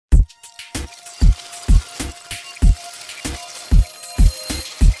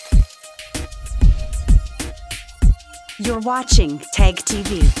You're watching TAG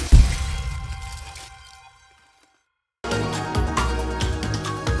TV.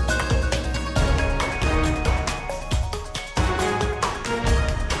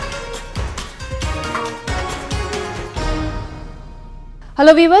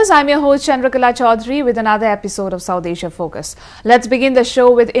 Hello viewers, I'm your host Chandrakala Chaudhary with another episode of South Asia Focus. Let's begin the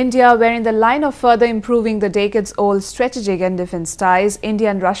show with India, where in the line of further improving the decades-old strategic and defense ties, India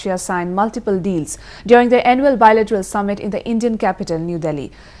and Russia signed multiple deals during their annual bilateral summit in the Indian capital, New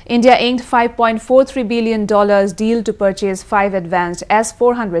Delhi. India inked $5.43 billion deal to purchase 5 advanced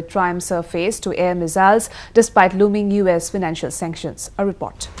S-400 Triumph surface-to-air missiles despite looming US financial sanctions. A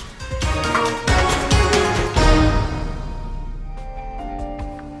report.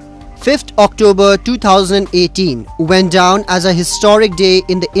 5th October 2018 went down as a historic day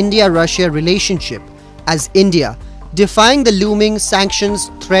in the India-Russia relationship, as India, defying the looming sanctions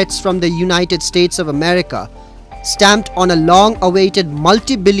threats from the United States of America, stamped on a long-awaited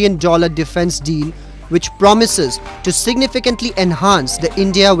multi-billion-dollar defense deal which promises to significantly enhance the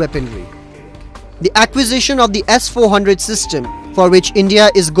India weaponry. The acquisition of the S-400 system, for which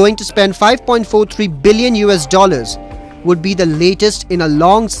India is going to spend $5.43 billion, would be the latest in a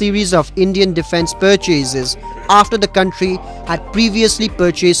long series of Indian defense purchases after the country had previously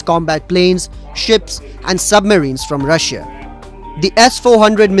purchased combat planes, ships and submarines from Russia. The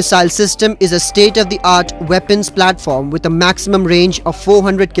S-400 missile system is a state-of-the-art weapons platform with a maximum range of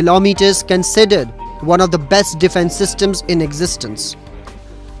 400 kilometers, considered one of the best defense systems in existence.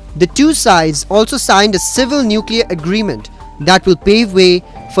 The two sides also signed a civil nuclear agreement that will pave way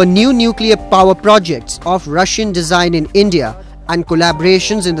for new nuclear power projects of Russian design in India and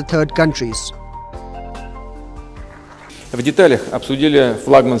collaborations in the third countries. В деталях обсудили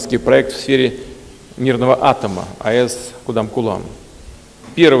флагманский проект в сфере мирного атома АЭС Кудам-Кулам.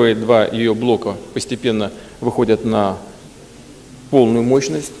 Первые два ее блока постепенно выходят на полную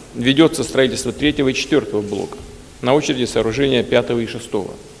мощность. Ведется строительство третьего и четвертого блока. На очереди сооружения пятого и шестого.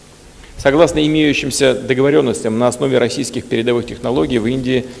 Согласно имеющимся договоренностям, на основе российских передовых технологий в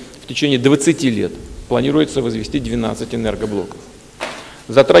Индии в течение 20 лет планируется возвести 12 энергоблоков.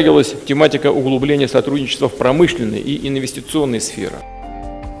 Затрагивалась тематика углубления сотрудничества в промышленной и инвестиционной сфере.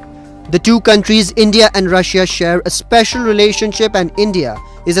 The two countries, India and Russia, share a special relationship, and India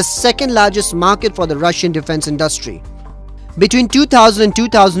is the second largest market for the Russian defense industry. Between 2000 and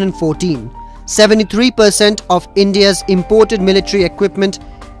 2014, 73% of India's imported military equipment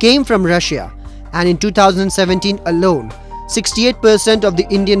came from Russia, and in 2017 alone, 68% of the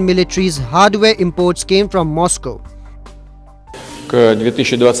Indian military's hardware imports came from Moscow. К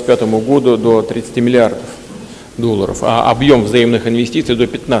 2025 году до 30 миллиардов долларов, а объем взаимных инвестиций до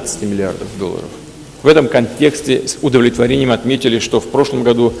 15 миллиардов долларов. В этом контексте с удовлетворением отметили, что в прошлом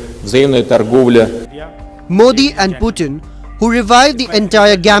году взаимная торговля. Modi and Putin, who revived the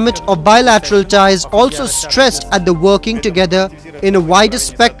entire gamut of bilateral ties, also stressed at the working together in a wider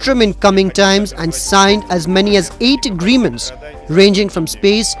spectrum in coming times and signed as many as 8 agreements ranging from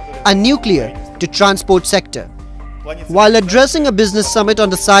space and nuclear to transport sector. While addressing a business summit on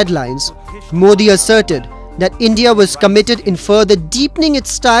the sidelines, Modi asserted that India was committed in further deepening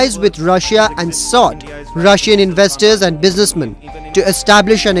its ties with Russia and sought Russian investors and businessmen to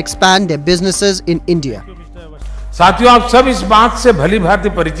establish and expand their businesses in India. साथियों, आप सब इस बात से भली भांति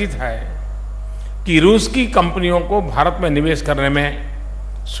परिचित है कि रूस की कंपनियों को भारत में निवेश करने में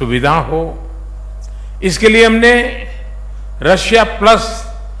सुविधा हो, इसके लिए हमने रशिया प्लस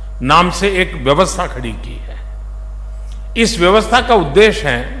नाम से एक व्यवस्था खड़ी की है। इस व्यवस्था का उद्देश्य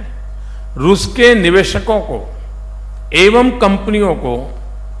है रूस के निवेशकों को एवं कंपनियों को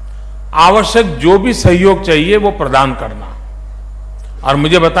आवश्यक जो भी सहयोग चाहिए वो प्रदान करना, और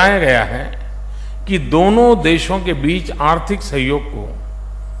मुझे बताया गया है कि दोनों देशों के बीच आर्थिक सहयोग को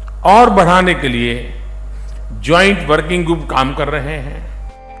और बढ़ाने के लिए जॉइंट वर्किंग ग्रुप काम कर रहे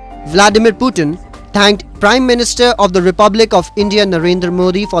हैं। Vladimir Putin thanked Prime Minister of the Republic of India Narendra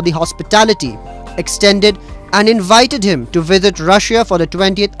Modi for the hospitality extended and invited him to visit Russia for the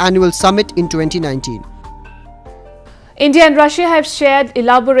 20th annual summit in 2019. India and Russia have shared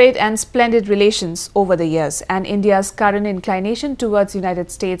elaborate and splendid relations over the years, and India's current inclination towards the United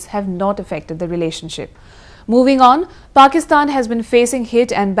States have not affected the relationship. Moving on, Pakistan has been facing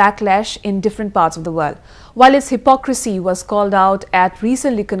hit and backlash in different parts of the world. While its hypocrisy was called out at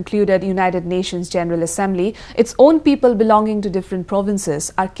recently concluded United Nations General Assembly, its own people belonging to different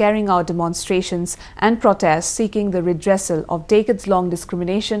provinces are carrying out demonstrations and protests seeking the redressal of decades-long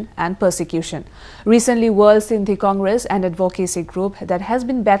discrimination and persecution. Recently, World Sindhi Congress, an advocacy group that has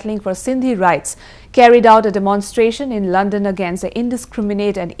been battling for Sindhi rights, carried out a demonstration in London against the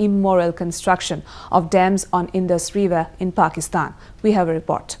indiscriminate and immoral construction of dams on Indus River in Pakistan. We have a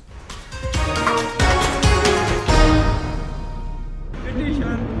report.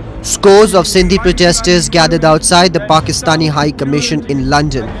 Scores of Sindhi protesters gathered outside the Pakistani High Commission in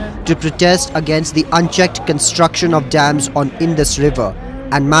London to protest against the unchecked construction of dams on Indus River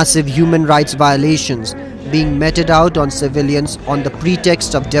and massive human rights violations being meted out on civilians on the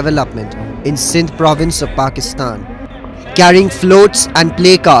pretext of development in Sindh province of Pakistan. Carrying floats and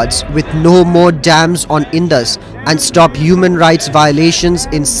placards with "No more dams on Indus" and "Stop human rights violations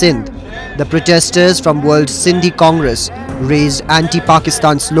in Sindh," the protesters from World Sindhi Congress raised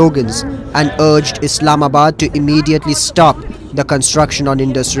anti-Pakistan slogans and urged Islamabad to immediately stop the construction on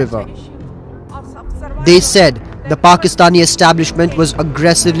Indus River. They said the Pakistani establishment was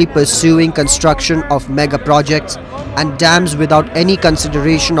aggressively pursuing construction of mega projects and dams without any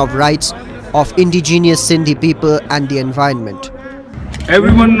consideration of rights of indigenous Sindhi people and the environment.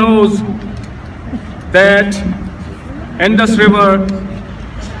 Everyone knows that Indus River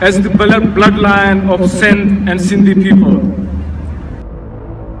as the bloodline of Sindh and Sindhi people.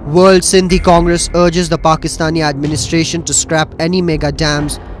 World Sindhi Congress urges the Pakistani administration to scrap any mega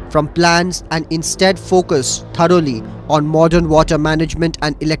dams from plans and instead focus thoroughly on modern water management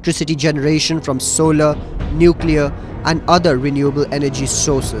and electricity generation from solar, nuclear and other renewable energy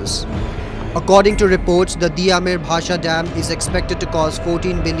sources. According to reports, the Diamir Bhasha Dam is expected to cost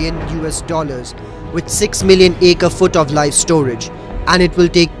 $14 billion with 6 million acre-foot of live storage, and it will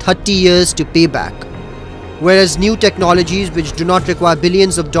take 30 years to pay back. Whereas new technologies which do not require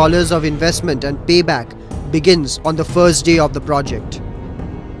billions of dollars of investment and payback begins on the first day of the project.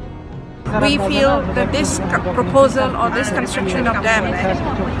 We feel that this proposal or this construction of dam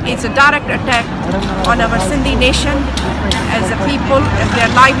is a direct attack on our Sindhi nation as a people, as their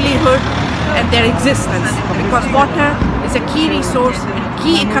livelihood and their existence, because water is a key resource and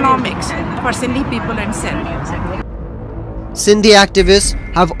key economics for Sindhi people in Sindh. Sindhi activists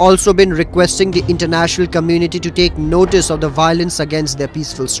have also been requesting the international community to take notice of the violence against their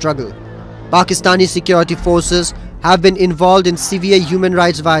peaceful struggle. Pakistani security forces have been involved in severe human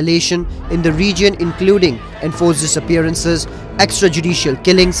rights violation in the region, including enforced disappearances, extrajudicial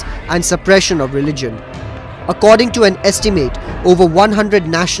killings and suppression of religion. According to an estimate, over 100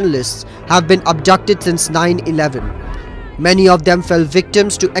 nationalists have been abducted since 9/11. Many of them fell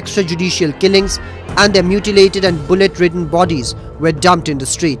victims to extrajudicial killings and their mutilated and bullet-ridden bodies were dumped in the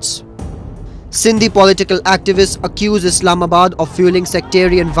streets. Sindhi political activists accuse Islamabad of fueling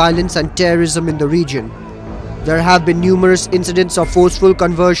sectarian violence and terrorism in the region. There have been numerous incidents of forceful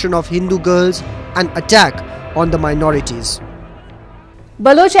conversion of Hindu girls and attack on the minorities.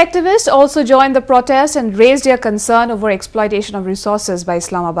 Baloch activists also joined the protest and raised their concern over exploitation of resources by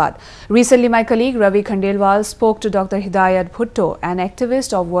Islamabad. Recently, my colleague Ravi Khandelwal spoke to Dr. Hidayat Bhutto, an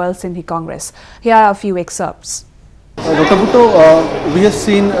activist of World Sindhi Congress. Here are a few excerpts. Dr. Bhutto, we have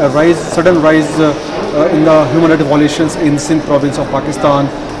seen a sudden rise in the human rights violations in Sindh province of Pakistan.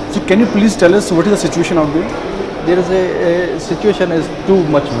 So can you please tell us what is the situation out there? There is a situation is too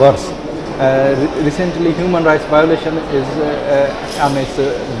much worse. Recently, human rights violation is it's the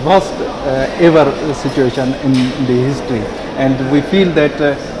worst ever situation in the history, and we feel that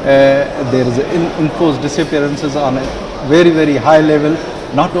there is enforced disappearances on a very, very high level.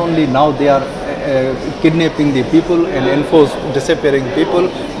 Not only now they are kidnapping the people and enforced disappearing people,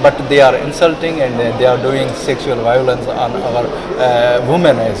 but they are insulting and they are doing sexual violence on our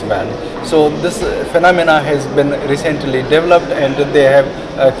women as well. So this phenomena has been recently developed and they have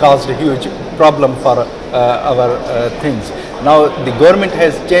caused a huge problem for our things. Now the government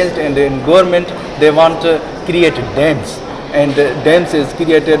has changed, and in government they want to create dams, and dams is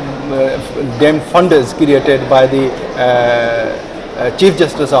created, dam fund is created by the Chief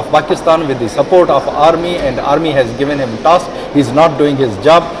Justice of Pakistan with the support of army, and army has given him task. He is not doing his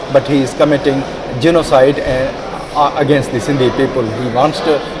job, but he is committing genocide against the Sindhi people. He wants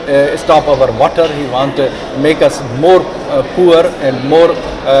to stop our water. He wants to make us more poor and more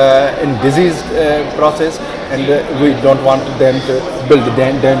in disease process, and we don't want them to build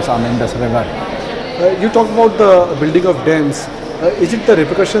dams on Indus River. You talk about the building of dams. Is it the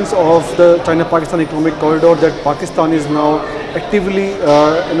repercussions of the China-Pakistan economic corridor that Pakistan is now actively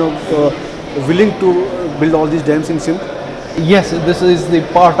willing to build all these dams in Sindh? Yes, this is the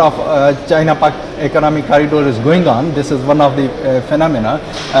part of China-Pak economic corridor is going on. This is one of the phenomena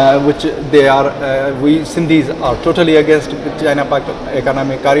which we Sindhis are totally against China-Pak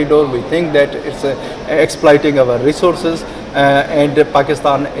economic corridor. We think that it's exploiting our resources and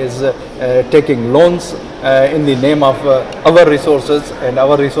Pakistan is taking loans in the name of our resources, and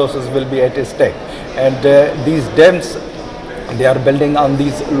our resources will be at stake. And these dams, they are building on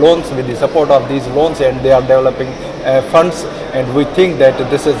these loans, with the support of these loans, and they are developing funds, and we think that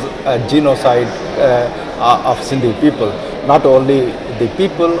this is a genocide of Sindhi people. Not only the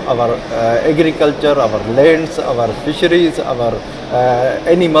people, our agriculture, our lands, our fisheries, our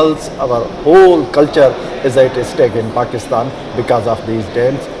animals, our whole culture is at stake in Pakistan because of these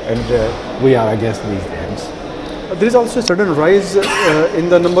dams, and we are against these dams. There is also a sudden rise in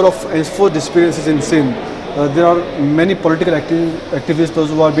the number of enforced disappearances in Sindh. There are many political activists, those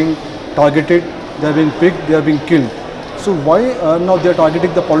who are being targeted, they are being picked, they are being killed. So why now they are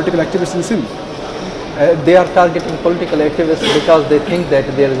targeting the political activists in Sindh? They are targeting political activists because they think that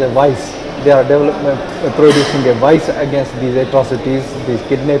there is a vice. They are producing a vice against these atrocities, these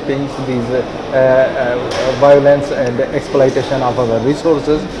kidnappings, these violence and exploitation of our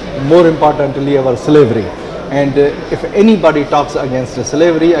resources, more importantly our slavery. And if anybody talks against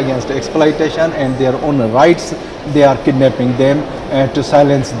slavery, against exploitation and their own rights, they are kidnapping them to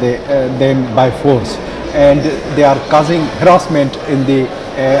silence them by force. And they are causing harassment in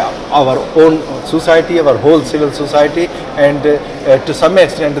our own society, our whole civil society, and to some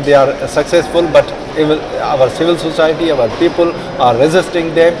extent they are successful, but our civil society, our people are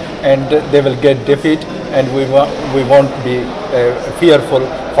resisting them, and they will get defeat, and we won't be fearful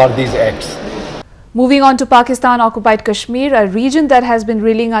for these acts. Moving on to Pakistan-occupied Kashmir, a region that has been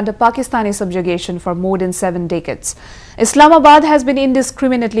reeling under Pakistani subjugation for more than 7 decades. Islamabad has been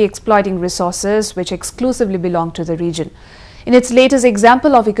indiscriminately exploiting resources which exclusively belong to the region. In its latest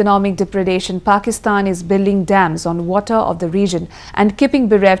example of economic depredation, Pakistan is building dams on water of the region and keeping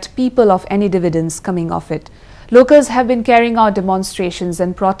bereft people of any dividends coming of it. Locals have been carrying out demonstrations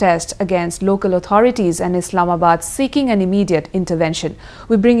and protests against local authorities and Islamabad, seeking an immediate intervention.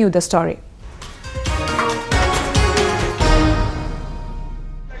 We bring you the story.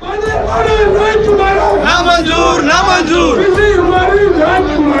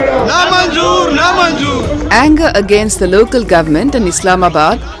 Anger against the local government and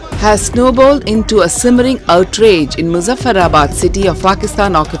Islamabad has snowballed into a simmering outrage in Muzaffarabad city of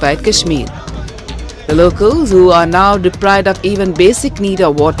Pakistan-occupied Kashmir. The locals, who are now deprived of even basic need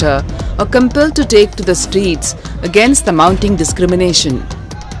of water, are compelled to take to the streets against the mounting discrimination.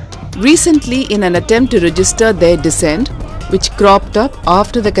 Recently, in an attempt to register their dissent, which cropped up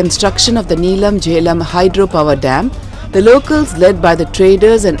after the construction of the Neelam Jhelum hydropower dam, the locals, led by the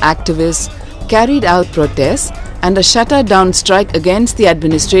traders and activists, carried out protests and a shutter-down strike against the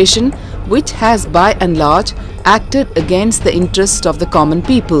administration, which has by and large acted against the interests of the common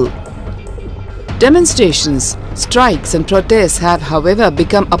people. Demonstrations, strikes and protests have, however,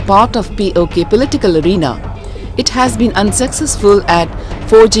 become a part of POK political arena. It has been unsuccessful at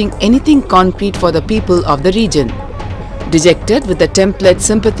forging anything concrete for the people of the region. Dejected with the template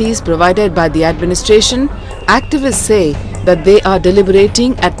sympathies provided by the administration, activists say that they are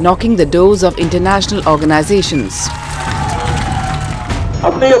deliberating at knocking the doors of international organizations.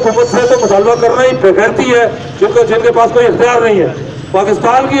 अपनी हुकूमत से तो मुतालबा करना ही बेगैरती है, क्योंकि जिनके पास कोई इख्तियार नहीं है।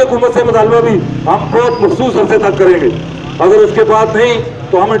 पाकिस्तान की हुकूमत से मुतालबा भी हम बहुत मखसूस अरसे तक करेंगे। अगर उसके बाद नहीं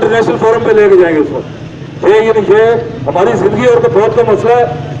तो हम इंटरनेशनल फोरम पे लेके जाएंगे उसको। ये हमारी जिंदगी और बहुत का मसला है,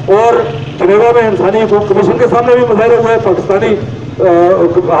 और जनेवा में इंसानी हकूक कमीशन के सामने भी मुजाहिरा हुआ है, पाकिस्तानी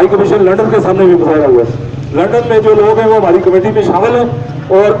हाई कमीशन लंदन के सामने भी मुजाहिरा हुआ है। लंदन में जो लोग हैं वो हमारी कमेटी में शामिल हैं,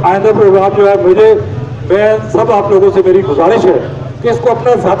 और आइंदा प्रोग्राम जो है मैं सब आप लोगों से मेरी गुजारिश है कि इसको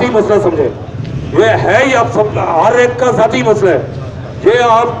अपना ज़ाती मसला समझें। ये है ही आप सब हर एक का ज़ाती मसला है। ये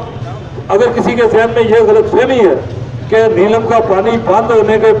आप अगर किसी के ज़हन में ये गलतफहमी है कि नीलम का पानी बंद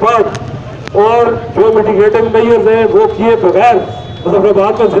होने के बाद और जो मिटिगेटिंग मेजर्स हैं वो किए बगैर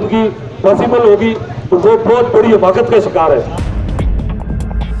मुजफ्फराबाद में जिंदगी पॉसिबल होगी, तो वो बहुत बड़ी हमाकत का शिकार है।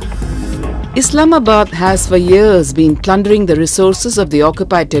 Islamabad has for years been plundering the resources of the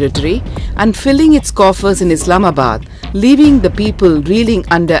occupied territory and filling its coffers in Islamabad, leaving the people reeling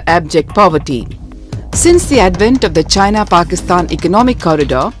under abject poverty. Since the advent of the China-Pakistan economic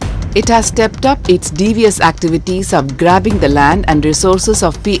corridor, it has stepped up its devious activities of grabbing the land and resources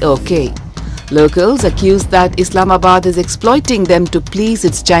of POK. Locals accuse that Islamabad is exploiting them to please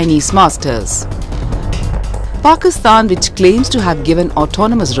its Chinese masters. Pakistan, which claims to have given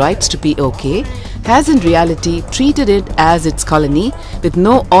autonomous rights to POK, has in reality treated it as its colony, with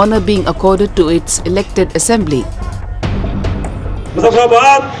no honor being accorded to its elected assembly.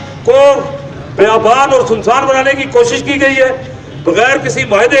 Muzaffarabad को बेआबाद और सुनसान बनाने की कोशिश की गई है बगैर किसी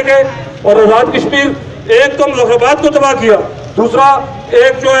मायदे के। और आज़ाद कश्मीर एक तो मुजफ्फराबाद को तबाह किया, दूसरा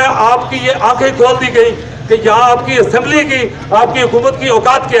एक जो है आपकी ये आंखें खोल दी गई कि यहाँ आपकी असेंबली की, आपकी हुकूमत की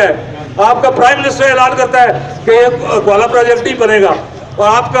औकात क्या है। आपका प्राइम मिनिस्टर ऐलान करता है कि ये ग्वाला प्रोजेक्ट नहीं बनेगा, और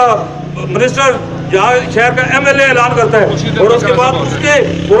आपका मिनिस्टर यहाँ शहर का MLA ऐलान करता है, और उसके बाद उसके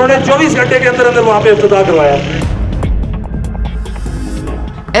उन्होंने 24 घंटे के अंदर अंदर वहाँ पे इफ्तिताह करवाया।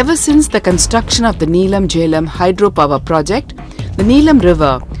 Ever since the construction of the Neelam Jhelum hydropower project, the Neelam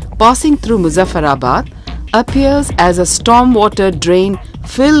River, passing through Muzaffarabad, appears as a stormwater drain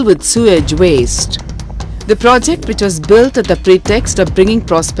filled with sewage waste. The project, which was built at the pretext of bringing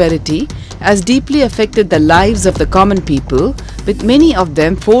prosperity, has deeply affected the lives of the common people, with many of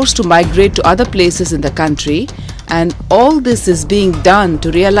them forced to migrate to other places in the country, and all this is being done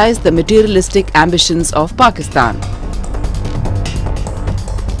to realize the materialistic ambitions of Pakistan.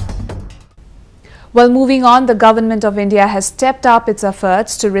 Well, moving on, the Government of India has stepped up its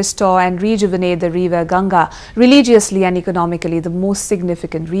efforts to restore and rejuvenate the river Ganga, religiously and economically the most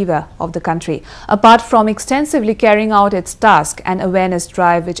significant river of the country. Apart from extensively carrying out its task, an awareness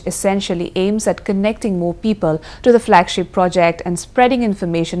drive which essentially aims at connecting more people to the flagship project and spreading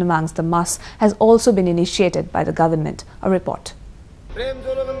information amongst the mass has also been initiated by the government. A report.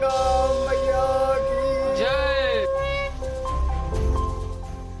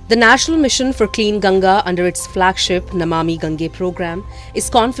 The National Mission for Clean Ganga under its flagship Namami Gange program is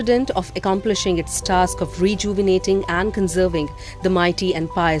confident of accomplishing its task of rejuvenating and conserving the mighty and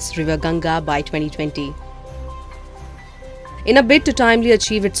pious river Ganga by 2020. In a bid to timely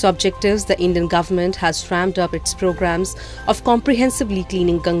achieve its objectives, the Indian government has ramped up its programs of comprehensively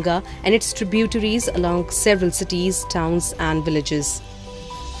cleaning Ganga and its tributaries along several cities, towns and villages.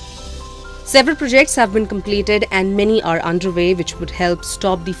 Several projects have been completed and many are underway, which would help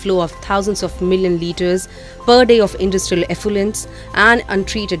stop the flow of thousands of million litres per day of industrial effluents and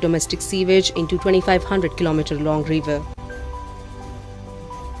untreated domestic sewage into 2,500 km long river.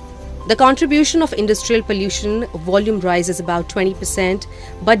 The contribution of industrial pollution volume rises about 20%,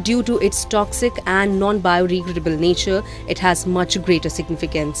 but due to its toxic and non-biodegradable nature, it has much greater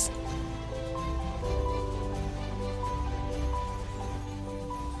significance.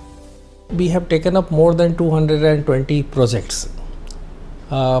 We have taken up more than 220 projects.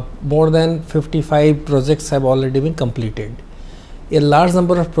 More than 55 projects have already been completed. A large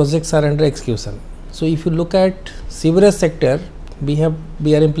number of projects are under execution. So if you look at sewerage sector, we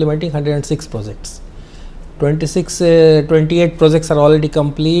are implementing 106 projects. 28 projects are already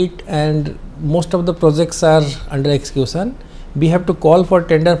complete and most of the projects are under execution. We have to call for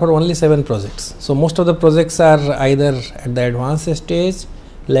tender for only 7 projects. So most of the projects are either at the advanced stage,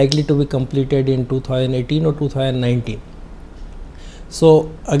 likely to be completed in 2018 or 2019. So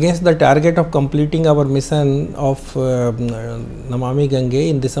against the target of completing our mission of Namami Gange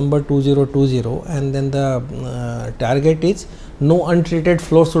in December 2020, and then the target is no untreated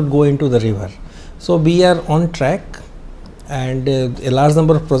flow should go into the river. So we are on track and a large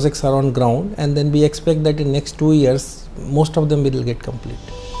number of projects are on ground, and then we expect that in next 2 years most of them will get complete.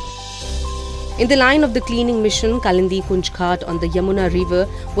 In the line of the cleaning mission, Kalindi Kunj Ghat on the Yamuna River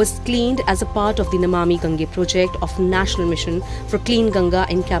was cleaned as a part of the Namami Gange project of National Mission for Clean Ganga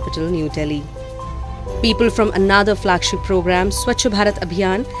in capital New Delhi. People from another flagship program, Swachh Bharat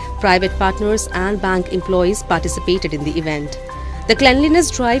Abhiyan, private partners and bank employees participated in the event. The cleanliness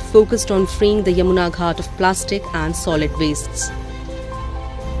drive focused on freeing the Yamuna Ghat of plastic and solid wastes.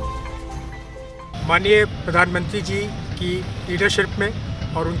 माननीय प्रधानमंत्री जी की leadership में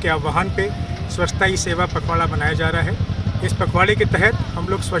और उनके आह्वान पे स्वच्छता ही सेवा पखवाड़ा मनाया जा रहा है। इस पखवाड़े के तहत हम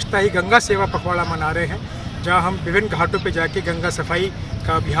लोग स्वच्छता ही गंगा सेवा पखवाड़ा मना रहे हैं, जहां हम विभिन्न घाटों पे जाके गंगा सफाई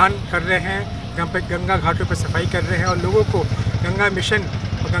का अभियान कर रहे हैं, गंगा घाटों पे सफाई कर रहे हैं और लोगों को गंगा मिशन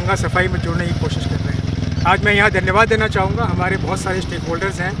और गंगा सफाई में जोड़ने की कोशिश कर रहे हैं। आज मैं यहाँ धन्यवाद देना चाहूँगा, हमारे बहुत सारे स्टेक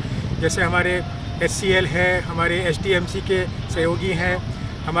होल्डर्स हैं, जैसे हमारे HCL है, हमारे HDMC के सहयोगी हैं,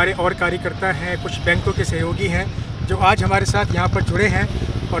 हमारे और कार्यकर्ता हैं, कुछ बैंकों के सहयोगी हैं जो आज हमारे साथ यहाँ पर जुड़े हैं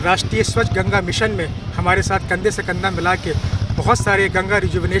और राष्ट्रीय स्वच्छ गंगा मिशन में हमारे साथ कंधे से कंधा मिला के बहुत सारे गंगा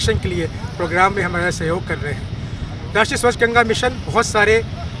रिजुविनेशन के लिए प्रोग्राम में हमारा सहयोग कर रहे हैं। राष्ट्रीय स्वच्छ गंगा मिशन बहुत सारे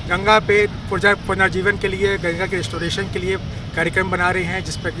गंगा पे पुनर्जीवन के लिए, गंगा के रिस्टोरेशन के लिए कार्यक्रम बना रहे हैं,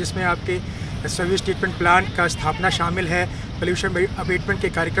 जिसमें आपके सर्विस ट्रीटमेंट प्लांट का स्थापना शामिल है, पोल्यूशन अबेटमेंट के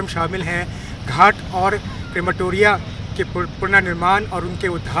कार्यक्रम शामिल हैं, घाट और क्रेमाटोरिया के पुनर्निर्माण और उनके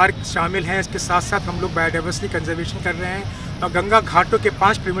उद्धार शामिल हैं। इसके साथ साथ हम लोग बायोडाइवर्सिटी कंजर्वेशन कर रहे हैं और गंगा घाटों के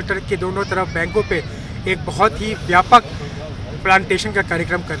 5 किलोमीटर के दोनों तरफ बैंकों पे एक बहुत ही व्यापक प्लांटेशन का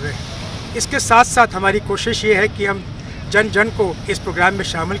कार्यक्रम कर रहे हैं। इसके साथ साथ हमारी कोशिश ये है कि हम जन जन को इस प्रोग्राम में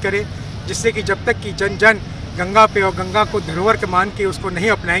शामिल करें, जिससे कि जब तक कि जन जन गंगा पे और गंगा को धरोहर के मान के उसको नहीं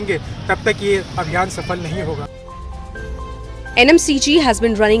अपनाएंगे तब तक ये अभियान सफल नहीं होगा। NMCG has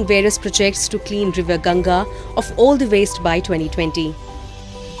been running various projects to clean river Ganga of all the waste by 2020.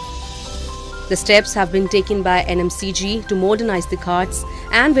 The steps have been taken by NMCG to modernize the ghats,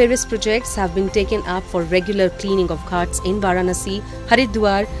 and various projects have been taken up for regular cleaning of ghats in Varanasi,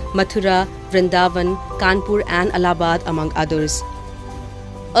 Haridwar, Mathura, Vrindavan, Kanpur and Allahabad among others.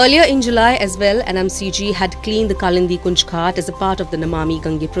 Earlier in July as well, NMCG had cleaned the Kalindi Kunj Ghat as a part of the Namami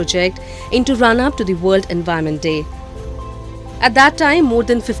Gange project into run-up to the World Environment Day. At that time, more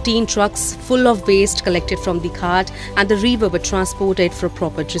than 15 trucks full of waste collected from the ghat and the river were transported for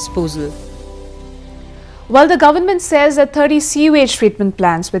proper disposal. Well, the government says that 30 sewage treatment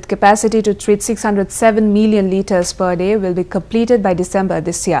plants with capacity to treat 607 million litres per day will be completed by December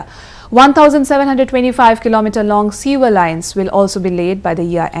this year. 1,725 km long sewer lines will also be laid by the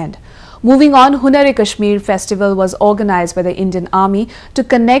year end. Moving on, Hunar-e-Kashmir festival was organized by the Indian Army to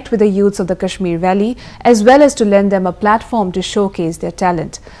connect with the youths of the Kashmir Valley as well as to lend them a platform to showcase their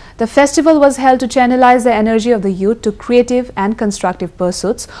talent. The festival was held to channelize the energy of the youth to creative and constructive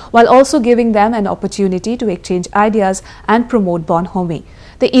pursuits while also giving them an opportunity to exchange ideas and promote bonhomie.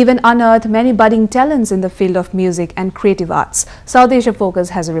 The event unearthed many budding talents in the field of music and creative arts. South Asia Focus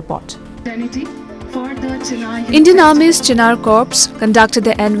has a report. Indian Army's Chinar Corps conducted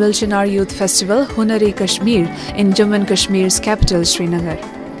the annual Chinar Youth Festival Hunar-e-Kashmir in Jammu and Kashmir's capital Srinagar.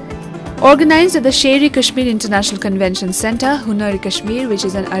 Organized at the Sher-e-Kashmir International Convention Centre, Hunar-e-Kashmir, which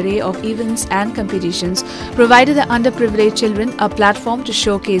is an array of events and competitions, provided the underprivileged children a platform to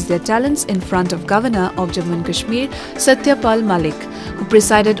showcase their talents in front of Governor of Jammu and Kashmir, Satyapal Malik, who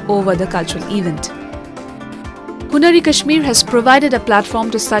presided over the cultural event. Hunar-e-Kashmir has provided a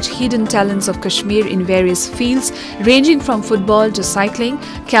platform to such hidden talents of Kashmir in various fields, ranging from football to cycling,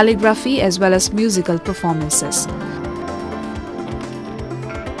 calligraphy as well as musical performances.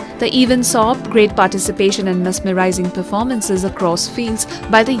 The event saw great participation and mesmerizing performances across fields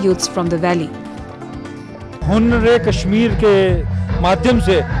by the youths from the valley. हुनर-ए-कश्मीर के माध्यम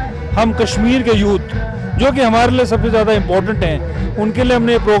से हम कश्मीर के youth जो कि हमारे लिए सबसे ज़्यादा इम्पोर्टेंट हैं, उनके लिए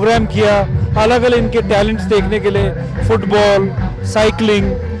हमने प्रोग्राम किया, अलग अलग इनके टैलेंट्स देखने के लिए फुटबॉल, साइकिलिंग,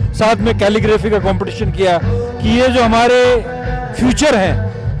 साथ में कैलीग्राफी का कंपटीशन किया कि ये जो हमारे फ्यूचर हैं,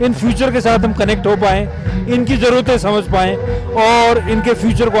 इन फ्यूचर के साथ हम कनेक्ट हो पाएँ, इनकी ज़रूरतें समझ पाएँ और इनके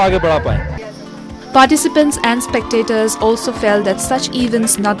फ्यूचर को आगे बढ़ा पाएँ. Participants and spectators also felt that such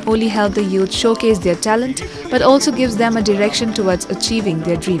events not only help the youth showcase their talent but also gives them a direction towards achieving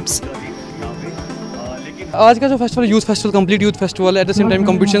their dreams. आज का जो festival youth festival complete youth festival at the same time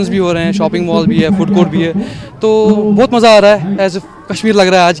competitions भी हो रहे हैं, shopping mall भी है, food court भी है, तो बहुत मज़ा आ रहा है. एज कश्मीर लग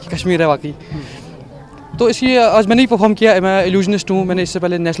रहा है आज की कश्मीर है वाकई. तो इसलिए आज मैंने भी परफॉर्म किया. मैं इल्यूजनिस्ट हूँ, मैंने इससे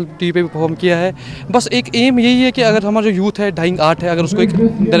पहले नेशनल टीवी पे भी परफॉर्म किया है. बस एक एम यही है कि अगर हमारा जो यूथ है, डाइंग आर्ट है, अगर उसको एक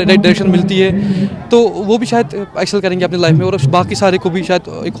डायरेक्शन मिलती है तो वो भी शायद एक्सेल करेंगे अपनी लाइफ में और बाकी सारे को भी शायद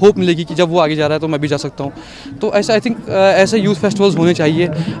एक होप मिलेगी कि जब वो आगे जा रहा है तो मैं भी जा सकता हूँ. तो ऐसा आई थिंक ऐसे यूथ फेस्टिवल्स होने चाहिए.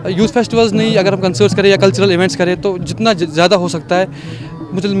 यूथ फेस्टिवल्स नहीं, अगर हम कंसर्ट्स करें या कल्चरल इवेंट्स करें तो जितना ज़्यादा हो सकता है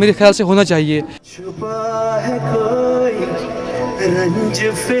मुझे मेरे ख्याल से होना चाहिए.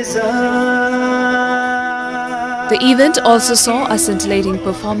 The event also saw a scintillating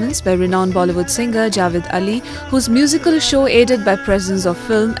performance by renowned Bollywood singer Javed Ali, whose musical show, aided by presence of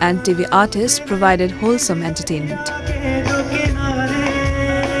film and TV artists, provided wholesome entertainment.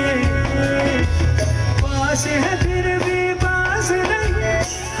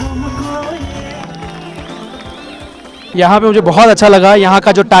 यहाँ पे मुझे बहुत अच्छा लगा. यहाँ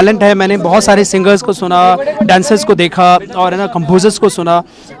का जो टैलेंट है, मैंने बहुत सारे सिंगर्स को सुना, डांसर्स को देखा और है ना कंपोजर्स को सुना.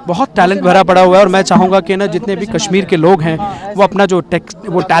 बहुत टैलेंट भरा पड़ा हुआ है और मैं चाहूँगा कि ना जितने भी कश्मीर के लोग हैं वो अपना जो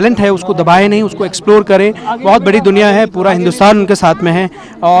वो टैलेंट है उसको दबाए नहीं, उसको एक्सप्लोर करें. बहुत बड़ी दुनिया है, पूरा हिंदुस्तान उनके साथ में है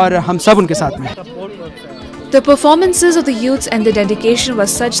और हम सब उनके साथ में हैं. The performances of the youths and their dedication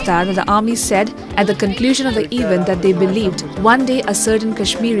was such that the army said at the conclusion of the event that they believed one day a certain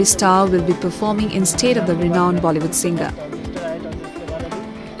Kashmiri star will be performing instead of the renowned Bollywood singer.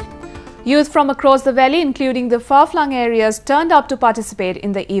 Youth from across the valley, including the far-flung areas, turned up to participate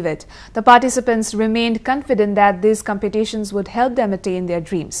in the event. The participants remained confident that these competitions would help them attain their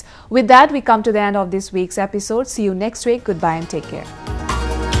dreams. With that, we come to the end of this week's episode. See you next week. Goodbye and take care.